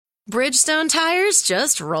Bridgestone tires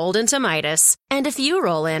just rolled into Midas. And if you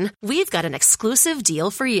roll in, we've got an exclusive deal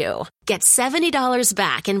for you. Get $70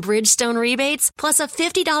 back in Bridgestone rebates plus a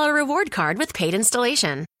 $50 reward card with paid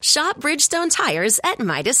installation. Shop Bridgestone tires at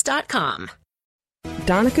Midas.com.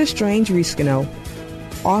 Donica Strange-Riscano,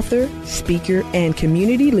 author, speaker, and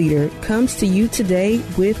community leader, comes to you today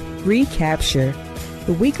with Recapture,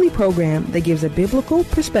 the weekly program that gives a biblical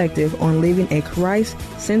perspective on living a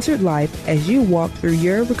Christ-centered life as you walk through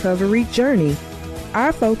your recovery journey.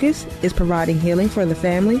 Our focus is providing healing for the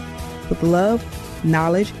family with love,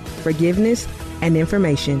 knowledge, forgiveness, and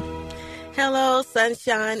information. Hello,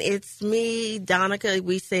 sunshine. It's me, Donica.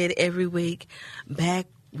 We say it every week, back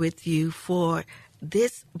with you for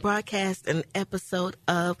this broadcast and episode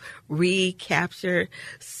of Recapture.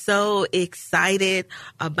 So excited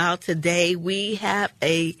about today. We have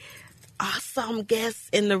a awesome guest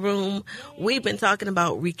in the room. We've been talking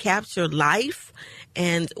about Recapture Life,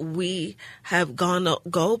 and we have gone to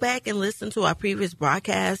go back and listen to our previous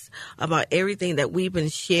broadcasts about everything that we've been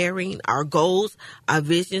sharing, our goals, our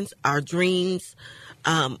visions, our dreams,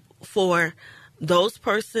 for those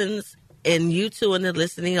persons and you two in the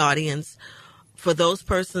listening audience, for those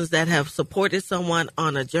persons that have supported someone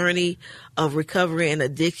on a journey of recovery and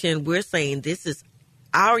addiction. We're saying this is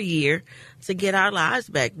our year to get our lives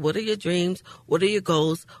back. What are your dreams? What are your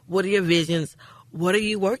goals? What are your visions? What are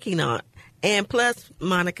you working on? And plus,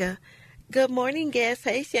 Monica, good morning, guest.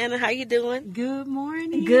 Hey, Shannan, how you doing? Good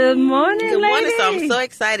morning. Good morning, Good morning. lady. So I'm so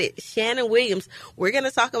excited. Shannan Williams. We're going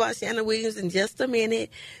to talk about Shannan Williams in just a minute.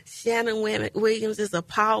 Shannan Williams is a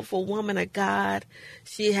powerful woman of God.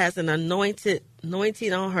 She has an anointing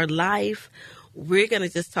on her life. We're going to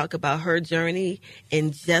just talk about her journey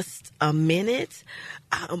in just a minute.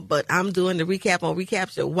 But I'm doing the recap on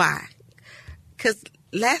Recapture. Why? Because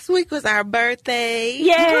last week was our birthday. Yay!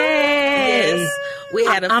 Yes. We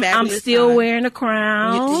had a fabulous I'm still time. wearing a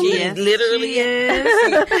crown. She literally is.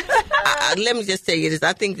 Let me just tell you this.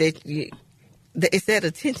 I think that is that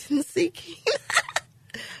attention seeking?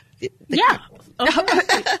 Yeah.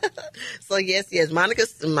 So yes.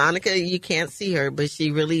 Monica, you can't see her, but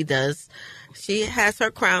she really does. She has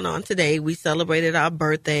her crown on today. We celebrated our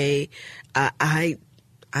birthday. I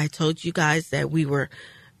told you guys that we were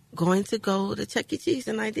going to go to Chuck E. Cheese,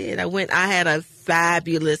 and I did. I had a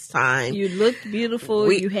fabulous time. You looked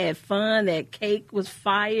beautiful. You had fun. That cake was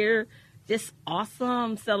fire. Just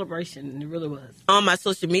awesome celebration. It really was. On my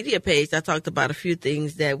social media page, I talked about a few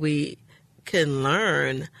things that we can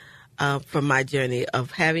learn from my journey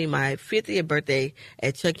of having my 50th birthday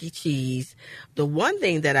at Chuck E. Cheese. The one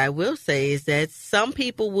thing that I will say is that some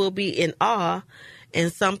people will be in awe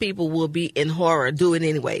and some people will be in horror. Do it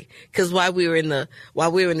anyway. Because while we were in the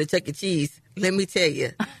Chuck E. Cheese, let me tell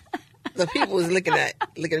you, the people was looking at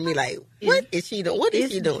me like, what is she doing? What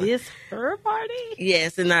is she doing? Is this her party?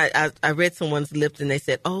 Yes, and I read someone's lips and they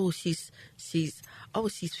said, oh, she's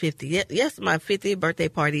 50. Yes, my 50th birthday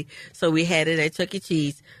party. So we had it at Chuck E.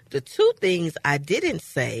 Cheese. The two things I didn't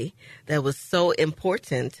say that was so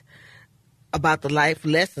important about the life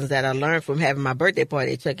lessons that I learned from having my birthday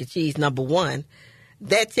party at Chuck E. Cheese. Number one,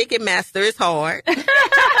 that Ticketmaster is hard.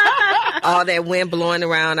 All that wind blowing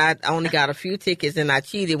around. I only got a few tickets and I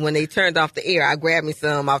cheated. When they turned off the air, I grabbed me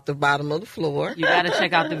some off the bottom of the floor. You got to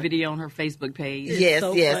check out the video on her Facebook page. Yes.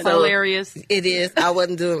 so Hilarious. It is. I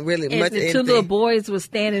wasn't doing really And much. the two little boys were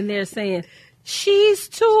standing there saying, she's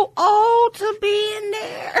too old to be in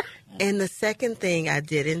there. And the second thing I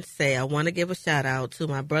didn't say, I want to give a shout out to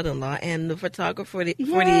my brother-in-law and the photographer for the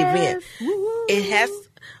event. Woo-hoo. It has,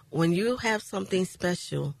 when you have something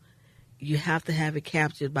special, you have to have it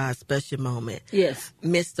captured by a special moment. Yes.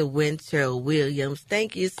 Mr. Winter Williams,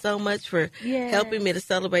 thank you so much for helping me to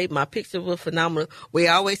celebrate. My picture was phenomenal. We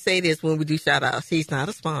always say this when we do shout outs. He's not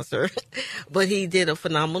a sponsor, but he did a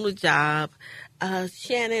phenomenal job.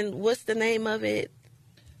 Shannan, what's the name of it?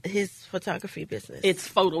 His photography business. It's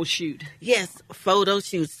Photo Shoot. Yes, Photo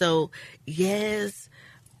Shoot. So, yes,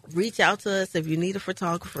 reach out to us if you need a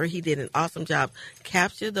photographer. He did an awesome job.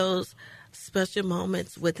 Capture those special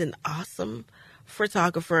moments with an awesome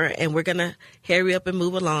photographer, and we're going to hurry up and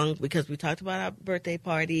move along because we talked about our birthday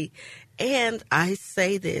party. And I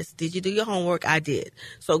say this, did you do your homework? I did.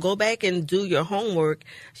 So go back and do your homework.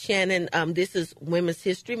 Shannan, this is Women's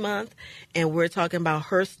History Month, and we're talking about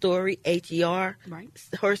her story, HER, Right.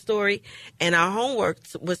 her story. And our homework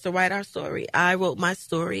was to write our story. I wrote my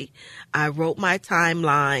story. I wrote my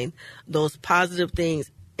timeline, those positive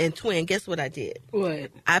things. And twin, guess what I did? What?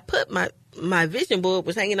 I put my vision board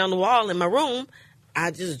was hanging on the wall in my room. I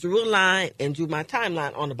just drew a line and drew my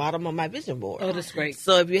timeline on the bottom of my vision board. Oh, that's great.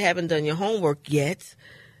 So if you haven't done your homework yet,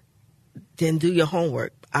 then do your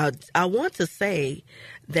homework. I want to say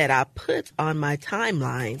that I put on my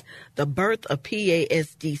timeline the birth of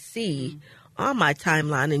PASDC on my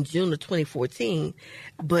timeline in June of 2014,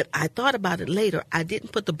 but I thought about it later. I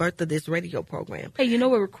didn't put the birth of this radio program. Hey,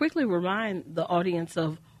 we'll quickly remind the audience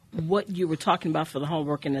of what you were talking about for the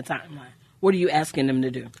homework in the timeline. What are you asking them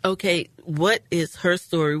to do? Okay, what is her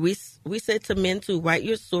story? We said to men to write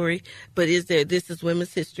your story, but this is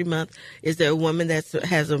Women's History Month. Is there a woman that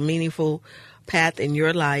has a meaningful path in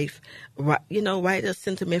your life? Write a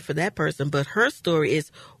sentiment for that person. But her story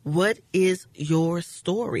is, what is your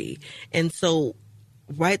story? And so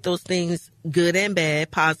write those things, good and bad,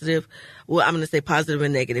 positive. Well, I'm going to say positive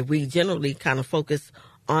and negative. We generally kind of focus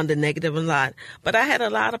on the negative a lot, but I had a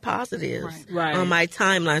lot of positives on my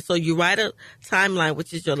timeline. So you write a timeline,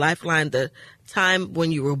 which is your lifeline, the time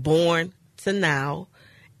when you were born to now,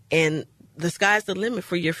 and the sky's the limit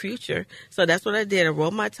for your future. So that's what I did. I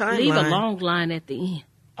wrote my timeline. Leave a long line at the end.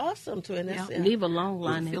 Awesome, Twin. Leave a long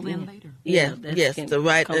line at the end. Later. Yes, to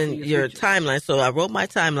write in your timeline. So I wrote my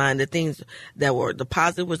timeline, the things that were, the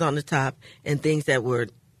positive was on the top, and things that were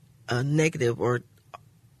negative or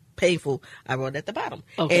painful, I wrote at the bottom.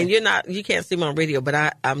 Okay. And you can't see me on radio,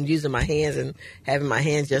 but I'm using my hands and having my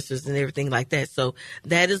hand gestures and everything like that. So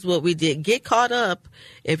that is what we did. Get caught up.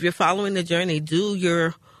 If you're following the journey, do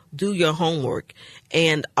your homework.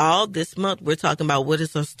 And all this month, we're talking about what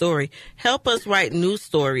is our story. Help us write new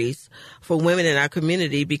stories for women in our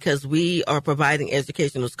community, because we are providing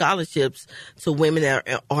educational scholarships to women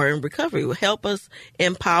that are in recovery. Help us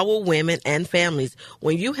empower women and families.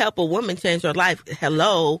 When you help a woman change her life,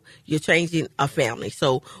 you're changing a family.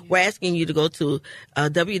 So we're asking you to go to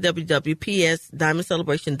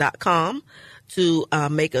www.psdiamondcelebration.com to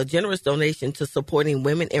make a generous donation to supporting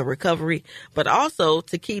women in recovery, but also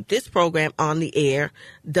to keep this program on the air,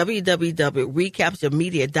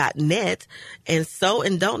 www.recapturemedia.net, and sow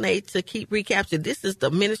and donate to keep Recapture. This is the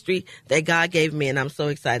ministry that God gave me, and I'm so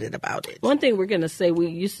excited about it. One thing we're going to say, we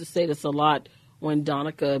used to say this a lot when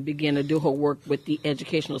Donica began to do her work with the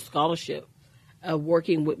educational scholarship,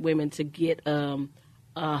 working with women to get a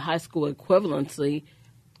high school equivalency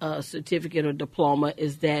certificate or diploma,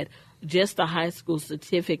 is that just a high school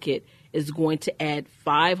certificate is going to add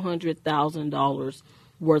 $500,000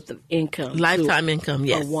 worth of income. Lifetime income,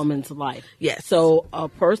 yes. A woman's life. Yes. So a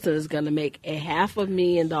person is going to make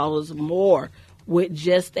 $500,000 more with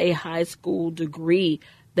just a high school degree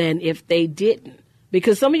than if they didn't.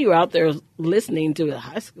 Because some of you out there listening to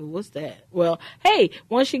high school, what's that? Well, hey,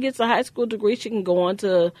 once she gets a high school degree, she can go on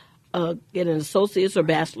to get an associate's or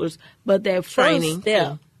bachelor's. But that first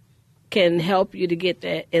step can help you to get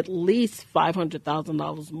that at least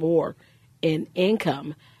 $500,000 more in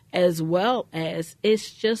income, as well as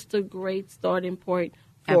it's just a great starting point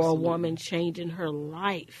for a woman changing her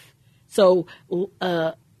life. So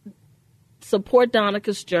support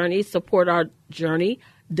Donica's journey, support our journey,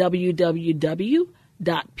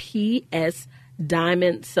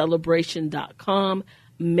 www.psdiamondcelebration.com.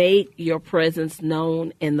 Make your presence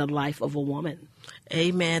known in the life of a woman.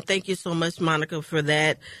 Amen. Thank you so much, Monica, for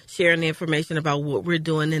that, sharing the information about what we're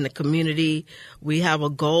doing in the community. We have a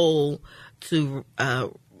goal to,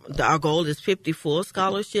 our goal is 50 full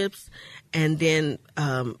scholarships and then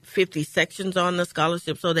 50 sections on the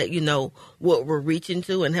scholarship, so that you know what we're reaching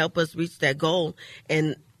to and help us reach that goal.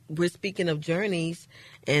 And we're speaking of journeys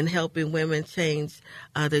and helping women change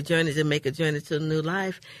their journeys and make a journey to a new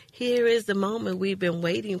life. Here is the moment we've been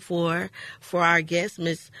waiting for our guest,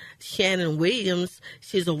 Miss Shannan Williams.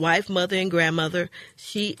 She's a wife, mother, and grandmother.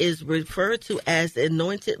 She is referred to as the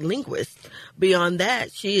anointed linguist. Beyond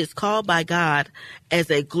that, she is called by God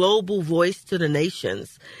as a global voice to the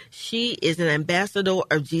nations. She is an ambassador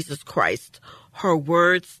of Jesus Christ. Her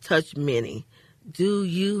words touch many. Do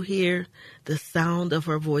you hear the sound of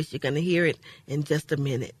her voice? You're going to hear it in just a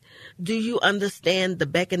minute. Do you understand the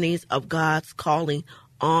beckonings of God's calling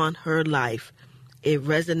on her life? It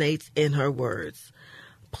resonates in her words.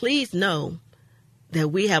 Please know that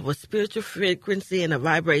we have a spiritual frequency and a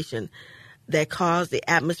vibration that cause the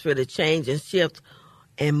atmosphere to change and shift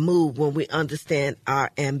and move when we understand our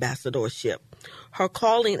ambassadorship. Her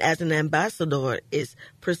calling as an ambassador is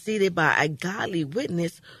preceded by a godly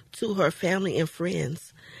witness to her family and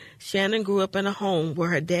friends. Shannan grew up in a home where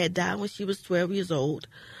her dad died when she was 12 years old.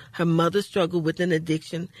 Her mother struggled with an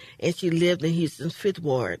addiction, and she lived in Houston's 5th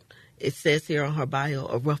Ward. It says here on her bio,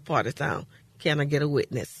 a rough part of town. Can I get a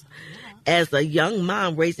witness? As a young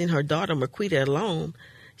mom raising her daughter, Marquita, alone,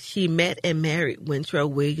 she met and married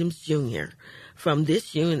Wintrell Williams, Jr. From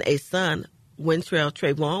this union, a son, Wintrell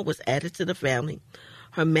Trayvon, was added to the family.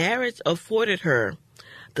 Her marriage afforded her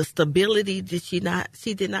the stability that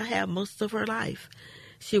she did not have most of her life.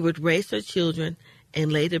 She would raise her children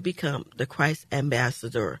and later become the Christ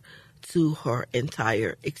ambassador to her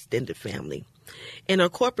entire extended family. In her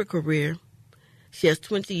corporate career, she has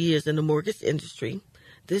 20 years in the mortgage industry.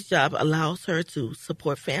 This job allows her to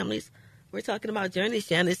support families. We're talking about journey,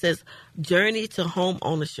 Shannan. It says journey to home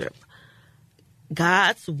ownership.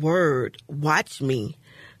 God's word, watch me,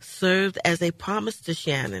 served as a promise to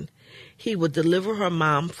Shannan. He would deliver her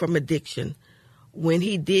mom from addiction. When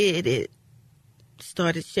he did, it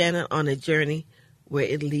started Shannan on a journey where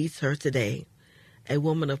it leads her today. A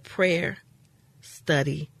woman of prayer,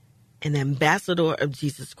 study, an ambassador of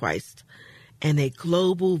Jesus Christ, and a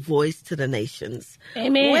global voice to the nations.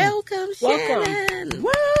 Amen. Welcome, Shannan.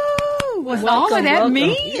 Woo! Was all of that me?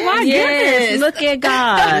 My Yes, goodness. look at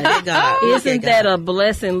God. Look at God. Look Isn't at that God. a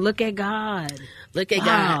blessing? Look at God. Look at God.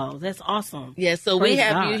 Wow, that's awesome. Yeah, so Praise we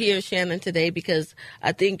have God. you here, Shannan, today because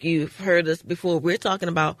I think you've heard us before. We're talking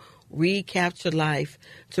about recapture life,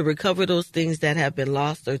 to recover those things that have been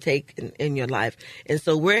lost or taken in your life. And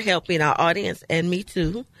so we're helping our audience, and me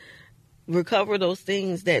too, recover those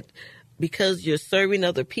things that because you're serving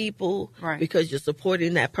other people, Right. because you're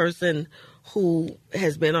supporting that person who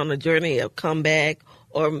has been on a journey of comeback,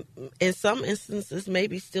 or in some instances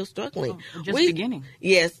maybe still struggling. Or just beginning.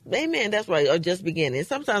 Yes, amen, that's right, or just beginning.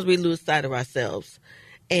 Sometimes we lose sight of ourselves.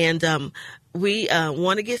 And we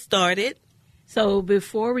want to get started. So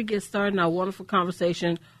before we get started in our wonderful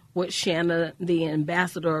conversation with Shannan, the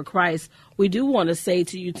ambassador of Christ, we do want to say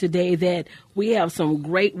to you today that we have some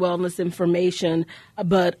great wellness information,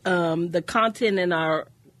 but the content in our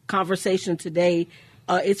conversation today,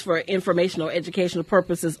 it's for informational, educational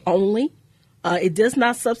purposes only. It does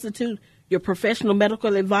not substitute your professional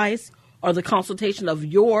medical advice or the consultation of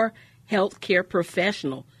your healthcare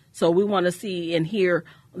professional. So we want to see and hear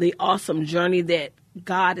the awesome journey that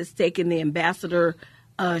God has taken the ambassador,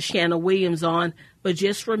 Shannan Williams, on. But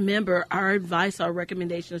just remember, our advice, our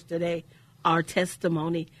recommendations today, our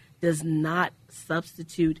testimony does not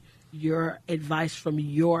substitute your advice from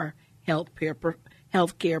your healthcare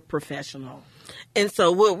professional. And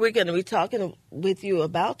so what we're going to be talking with you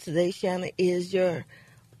about today, Shannan, is your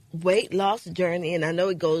weight loss journey. And I know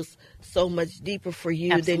it goes so much deeper for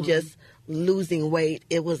you Absolutely. than just losing weight.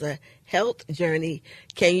 It was a health journey.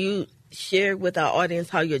 Can you share with our audience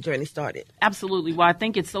how your journey started? Absolutely. Well, I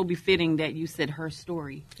think it's so befitting that you said her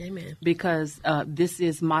story. Amen. Because this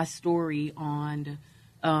is my story on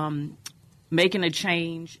making a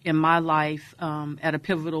change in my life at a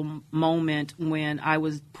pivotal moment when I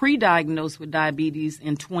was pre-diagnosed with diabetes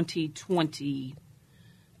in 2020.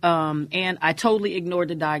 And I totally ignored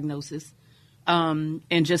the diagnosis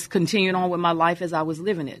and just continued on with my life as I was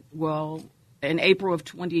living it. Well, in April of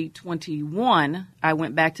 2021, I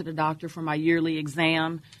went back to the doctor for my yearly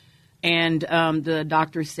exam, and the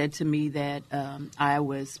doctor said to me that I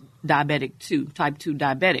was diabetic too, type 2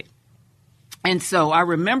 diabetic. And so I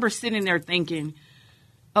remember sitting there thinking,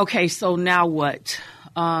 okay, so now what?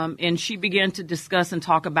 And she began to discuss and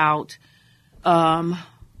talk about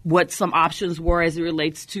what some options were as it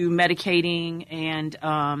relates to medicating.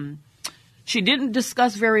 And she didn't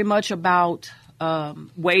discuss very much about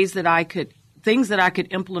ways that things that I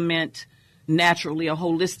could implement naturally or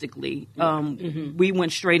holistically. We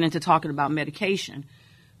went straight into talking about medication.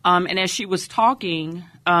 And as she was talking,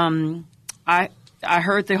 I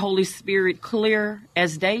heard the Holy Spirit clear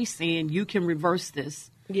as day saying, you can reverse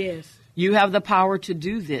this. Yes. You have the power to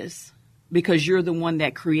do this because you're the one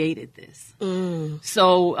that created this.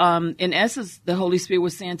 So in essence, the Holy Spirit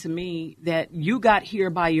was saying to me that you got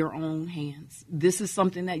here by your own hands. This is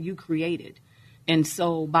something that you created. And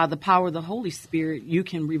so by the power of the Holy Spirit, you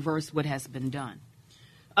can reverse what has been done.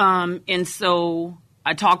 And so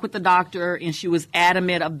I talked with the doctor, and she was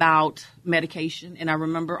adamant about medication. And I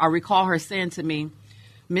recall her saying to me,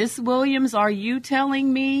 Miss Williams, are you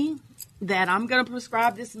telling me that I'm going to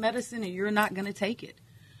prescribe this medicine and you're not going to take it?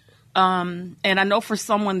 And I know for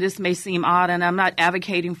someone this may seem odd, and I'm not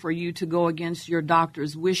advocating for you to go against your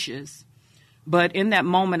doctor's wishes. But in that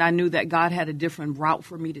moment, I knew that God had a different route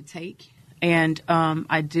for me to take. And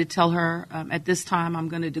I did tell her at this time I'm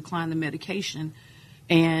going to decline the medication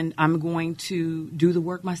and I'm going to do the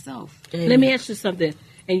work myself. Let me ask you something,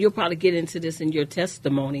 and you'll probably get into this in your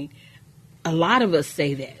testimony. A lot of us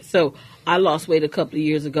say that. So I lost weight a couple of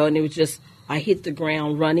years ago, and it was just I hit the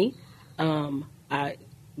ground running.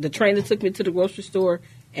 The trainer took me to the grocery store,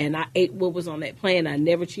 and I ate what was on that plan. I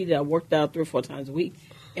never cheated. I worked out 3 or 4 times a week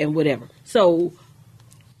and whatever. So,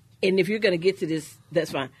 and if you're going to get to this,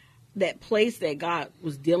 that's fine. That place that God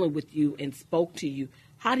was dealing with you and spoke to you,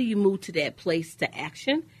 how do you move to that place to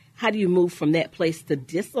action? How do you move from that place to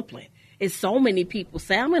discipline? It's so many people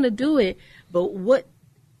say, I'm going to do it, but what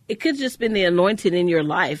it could just been the anointing in your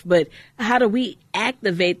life. But how do we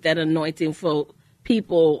activate that anointing for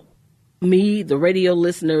people, me, the radio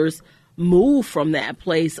listeners, move from that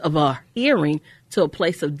place of hearing to a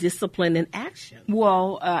place of discipline and action?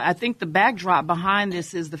 Well, I think the backdrop behind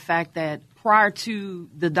this is the fact that prior to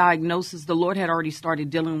the diagnosis, the Lord had already started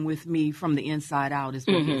dealing with me from the inside out, is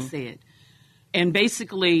what he had said. And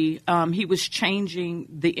basically, he was changing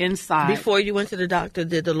the inside. Before you went to the doctor,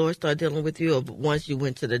 did the Lord start dealing with you, or once you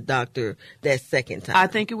went to the doctor that second time? I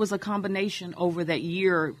think it was a combination over that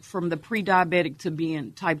year, from the pre-diabetic to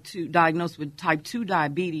being diagnosed with type 2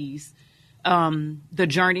 diabetes. The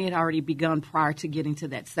journey had already begun prior to getting to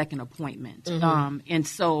that second appointment.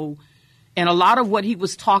 And a lot of what he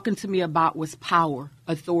was talking to me about was power,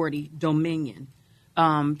 authority, dominion,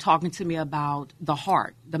 talking to me about the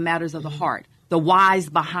heart, the matters of the heart, the whys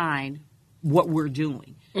behind what we're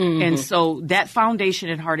doing. And so that foundation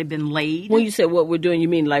had already been laid. When you say what we're doing, you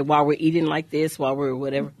mean like while we're eating like this, while we're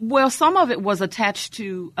whatever? Well, some of it was attached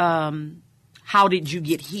to how did you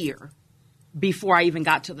get here before I even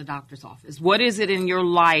got to the doctor's office. What is it in your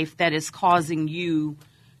life that is causing you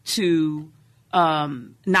to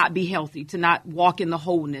not be healthy, to not walk in the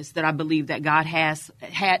wholeness that I believe that God has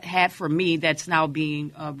had for me, that's now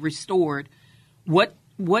being restored?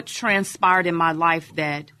 What transpired in my life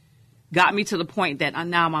that got me to the point that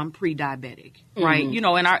now I'm pre-diabetic, right? You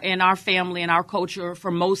know, in our family, in our culture,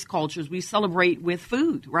 for most cultures, we celebrate with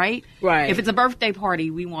food, right? Right. If it's a birthday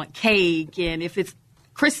party, we want cake, and if it's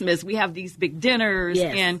Christmas, we have these big dinners.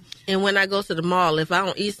 Yes. And when I go to the mall, if I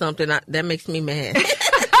don't eat something, that makes me mad.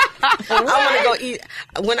 I want to go eat.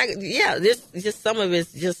 This just some of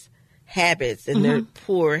it's just habits, and they're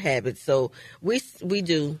poor habits. So we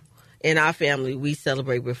do. In our family, we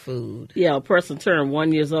celebrate with food. Yeah, a person turned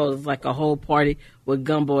 1 year old. It's like a whole party with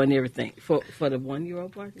gumbo and everything for the 1 year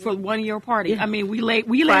old party. For 1 year party, Yeah. I mean, we lay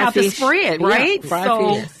out the spread, right? Yeah,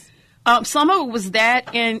 fried fish. Some of it was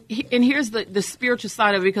that, and here's the spiritual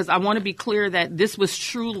side of it, because I want to be clear that this was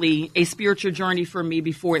truly a spiritual journey for me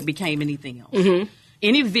before it became anything else.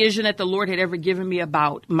 Any vision that the Lord had ever given me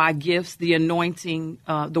about my gifts, the anointing,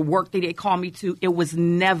 the work that He called me to, it was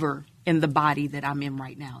never in the body that I'm in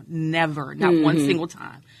right now. Never, not one single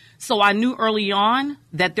time. So I knew early on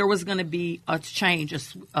that there was going to be a change,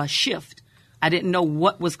 a shift. I didn't know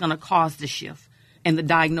what was going to cause the shift, and the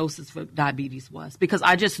diagnosis for diabetes was, because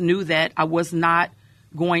I just knew that I was not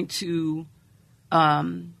going to,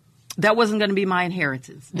 that wasn't going to be my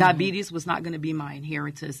inheritance. Diabetes was not going to be my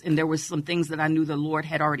inheritance. And there was some things that I knew the Lord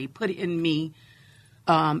had already put in me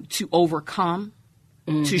to overcome,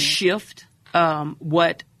 to shift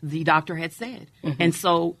what the doctor had said. And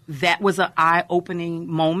so that was an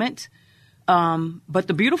eye-opening moment. But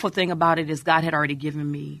the beautiful thing about it is God had already given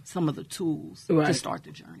me some of the tools to start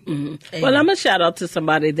the journey. Well, I'm going to shout out to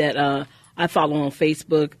somebody that I follow on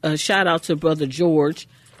Facebook. Shout out to Brother George.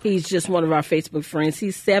 He's just one of our Facebook friends.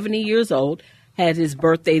 He's 70 years old, had his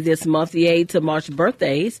birthday this month, the 8 to March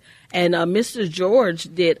birthdays. And Mr. George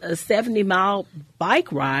did a 70-mile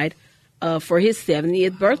bike ride for his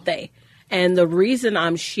 70th birthday. And the reason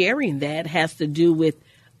I'm sharing that has to do with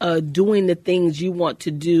doing the things you want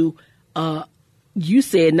to do. You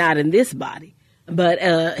said not in this body,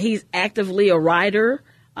 but he's actively a rider.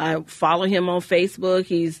 I follow him on Facebook.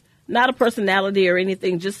 He's not a personality or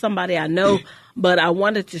anything, just somebody I know. But I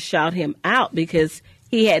wanted to shout him out because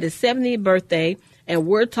he had his 70th birthday, and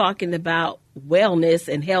we're talking about wellness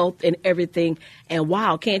and health and everything. And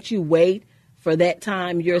wow, can't you wait for that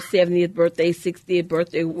time, your 70th birthday, 60th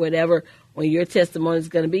birthday, whatever, when your testimony is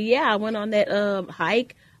going to be, yeah, I went on that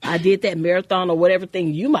hike, I did that marathon, or whatever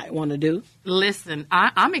thing you might want to do. Listen,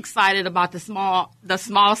 I'm excited about the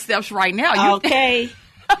small steps right now. Okay.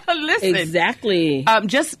 Listen. Exactly.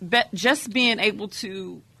 Just being able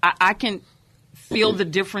to, I can feel the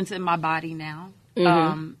difference in my body now.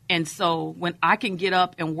 And so when I can get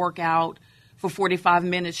up and work out for 45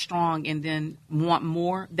 minutes strong and then want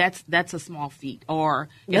more, that's a small feat. Or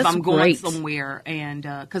if I'm going somewhere, and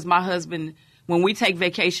because my husband, when we take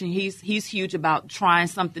vacation, he's huge about trying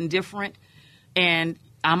something different, and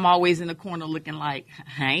I'm always in the corner looking like,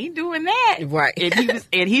 I ain't doing that. Right.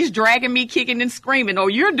 And he's dragging me, kicking and screaming, oh,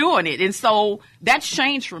 you're doing it. And so that's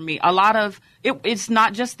changed for me. A lot of it's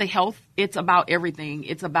not just the health. It's about everything.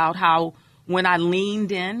 It's about how when I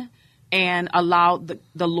leaned in and allowed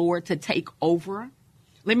the Lord to take over.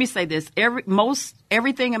 Let me say this.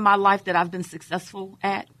 Everything in my life that I've been successful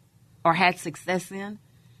at or had success in,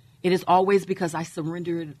 it is always because I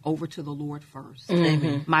surrendered it over to the Lord first.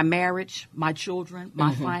 My marriage, my children,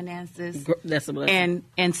 my finances. That's a blessing.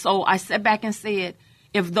 And so I sat back and said,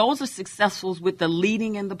 if those are successful with the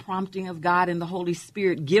leading and the prompting of God and the Holy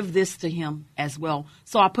Spirit, give this to him as well.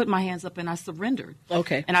 So I put my hands up and I surrendered.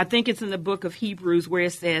 Okay. And I think it's in the book of Hebrews where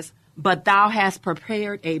it says, but thou hast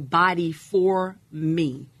prepared a body for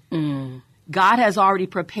me. God has already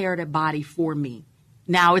prepared a body for me.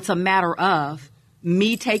 Now it's a matter of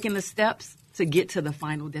me taking the steps to get to the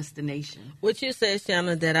final destination. What you said,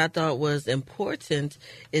 Shannan, that I thought was important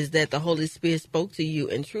is that the Holy Spirit spoke to you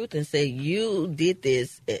in truth and said, you did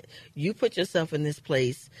this, you put yourself in this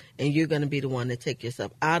place, and you're going to be the one to take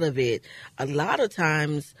yourself out of it. A lot of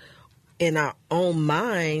times in our own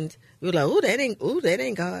mind, we're like, that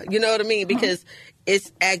ain't God. You know what I mean? Because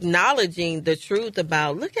it's acknowledging the truth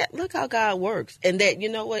about, look how God works. And that, you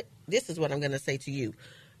know what, this is what I'm going to say to you.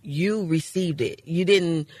 You received it. You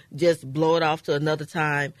didn't just blow it off to another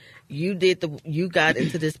time. You got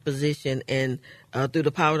into this position, and through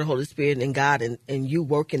the power of the Holy Spirit and God and you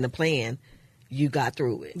working the plan, you got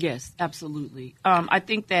through it. Yes, absolutely. I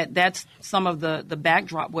think that's some of the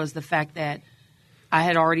backdrop was the fact that I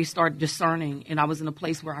had already started discerning, and I was in a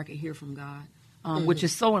place where I could hear from God, which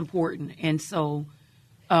is so important. And so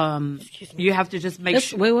you have to just make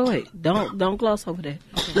sure. Wait. Don't gloss over that.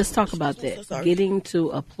 Okay. Let's talk about that. So getting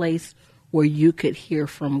to a place where you could hear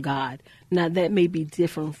from God. Now, that may be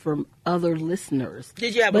different from other listeners.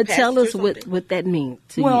 Did you have But tell us what that means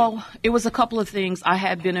to you. Well, it was a couple of things. I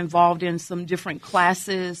had been involved in some different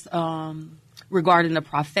classes regarding the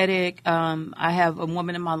prophetic. I have a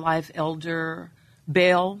woman in my life, Elder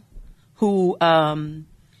Bell, who's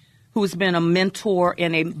been a mentor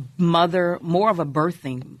and a mother, more of a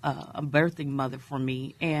birthing mother for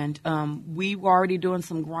me. And we were already doing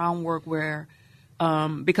some groundwork where,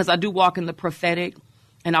 because I do walk in the prophetic,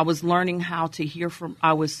 and I was learning how to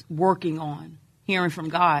I was working on hearing from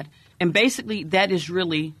God. And basically that is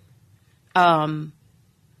really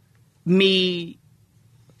me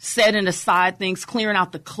setting aside things, clearing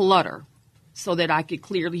out the clutter so that I could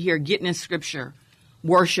clearly hear, getting in scripture,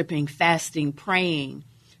 worshiping, fasting, praying,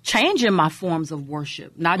 changing my forms of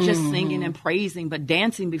worship, not just singing and praising, but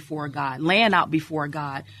dancing before God, laying out before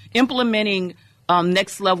God, implementing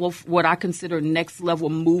next level, what I consider next level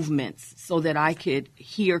movements so that I could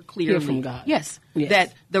hear clearly. Hear from God. Yes,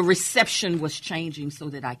 that the reception was changing so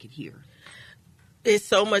that I could hear. It's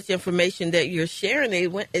so much information that you're sharing.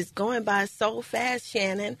 It's going by so fast,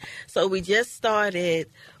 Shannan. So we just started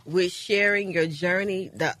with sharing your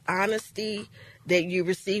journey, the honesty that you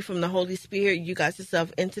receive from the Holy Spirit. You got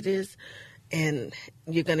yourself into this, and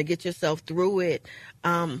you're going to get yourself through it.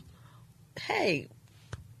 Hey,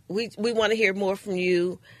 we want to hear more from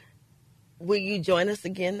you. Will you join us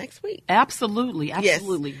again next week? Absolutely. Yes.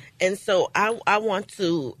 And so I want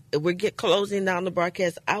to, we're closing down the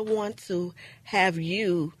broadcast. I want to have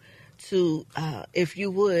you to, if you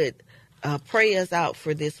would, pray us out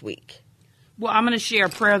for this week. Well, I'm going to share a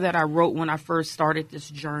prayer that I wrote when I first started this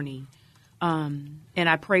journey. And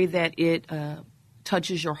I pray that it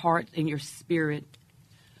touches your heart and your spirit.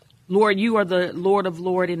 Lord, you are the Lord of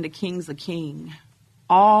Lords and the Kings of Kings.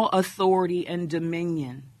 All authority and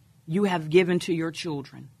dominion you have given to your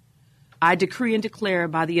children. I decree and declare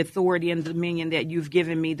by the authority and dominion that you've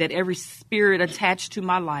given me that every spirit attached to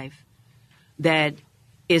my life that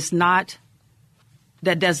does not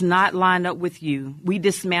line up with you, we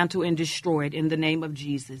dismantle and destroy it in the name of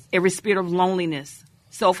Jesus. Every spirit of loneliness,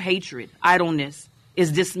 self-hatred, idleness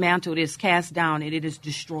is dismantled, is cast down, and it is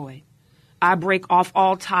destroyed. I break off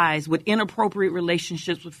all ties with inappropriate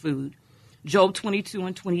relationships with food. Job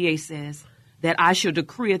 22:28 says that I shall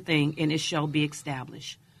decree a thing and it shall be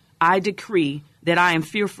established. I decree that I am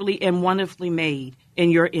fearfully and wonderfully made in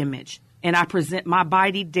your image, and I present my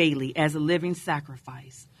body daily as a living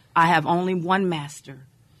sacrifice. I have only one master,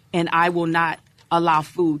 and I will not allow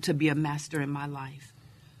food to be a master in my life.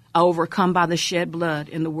 I overcome by the shed blood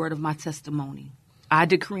and the word of my testimony. I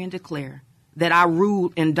decree and declare that I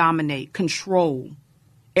rule and dominate, control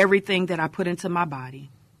everything that I put into my body,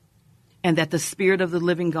 and that the Spirit of the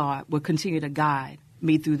living God will continue to guide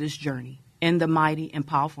me through this journey. In the mighty and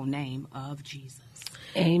powerful name of Jesus.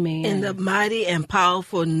 Amen. In the mighty and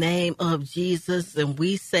powerful name of Jesus. And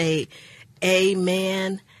we say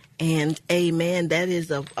amen and amen. That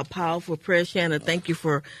is a powerful prayer, Shannan. Thank you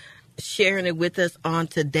for sharing it with us on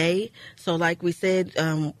today. So like we said,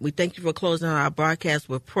 we thank you for closing our broadcast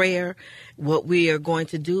with prayer. What we are going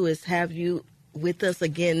to do is have you with us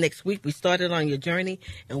again next week. We started on your journey,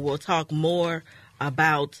 and we'll talk more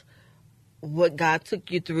about what God took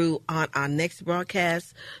you through on our next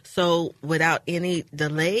broadcast. So without any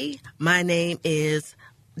delay, my name is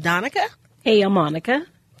Donica. Hey, I'm Monica.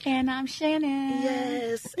 And I'm Shannan.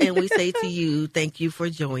 Yes. And we say to you, thank you for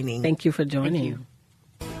joining. Thank you for joining. Thank you.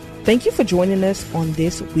 Thank you for joining us on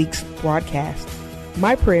this week's broadcast.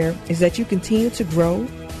 My prayer is that you continue to grow,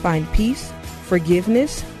 find peace,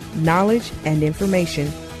 forgiveness, knowledge, and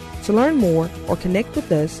information. To learn more or connect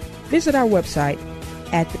with us, visit our website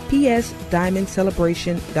at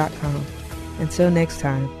thepsdiamondcelebration.com. Until next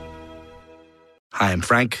time. Hi, I'm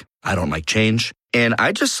Frank. I don't like change. And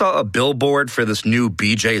I just saw a billboard for this new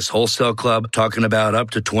BJ's Wholesale Club talking about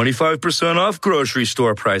up to 25% off grocery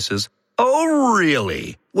store prices. Oh,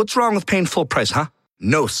 really? What's wrong with paying full price, huh?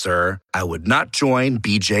 No, sir. I would not join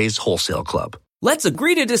BJ's Wholesale Club. Let's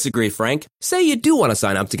agree to disagree, Frank. Say you do want to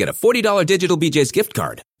sign up to get a $40 digital BJ's gift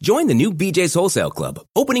card. Join the new BJ's Wholesale Club,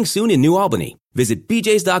 opening soon in New Albany. Visit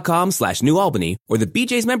bjs.com/New Albany or the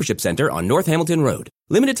BJ's Membership Center on North Hamilton Road.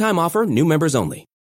 Limited time offer, new members only.